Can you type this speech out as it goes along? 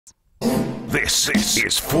This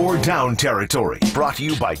is Four Down Territory, brought to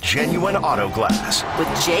you by Genuine Auto Glass.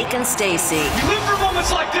 With Jake and Stacy. You live for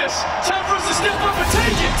moments like this. Time for us to step up and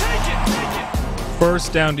take it.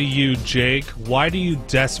 First down to you, Jake. Why do you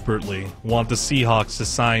desperately want the Seahawks to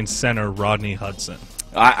sign center Rodney Hudson?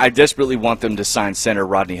 I desperately want them to sign center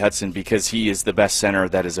Rodney Hudson because he is the best center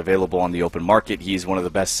that is available on the open market. He is one of the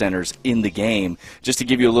best centers in the game. Just to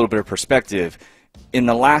give you a little bit of perspective, in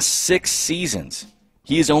the last 6 seasons,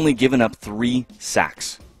 he has only given up 3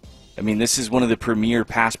 sacks. I mean, this is one of the premier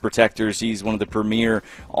pass protectors. He's one of the premier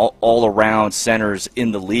all-around centers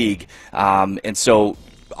in the league. And so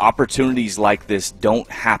opportunities like this don't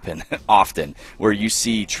happen often, where you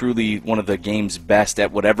see truly one of the game's best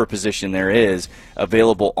at whatever position there is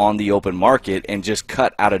available on the open market and just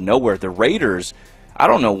cut out of nowhere. The Raiders, I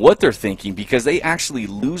don't know what they're thinking because they actually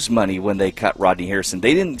lose money when they cut Rodney Harrison.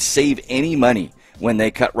 They didn't save any money when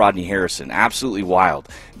they cut Rodney Harrison. Absolutely wild.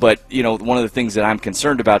 But, you know, one of the things that I'm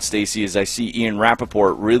concerned about, Stacy, is I see Ian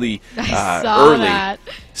Rappaport really early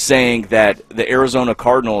saying that the Arizona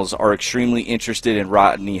Cardinals are extremely interested in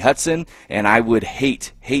Rodney Hudson, and I would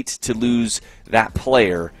hate to lose that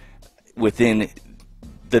player within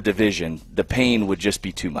the division. The pain would just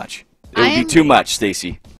be too much. It would be too much, Stacy.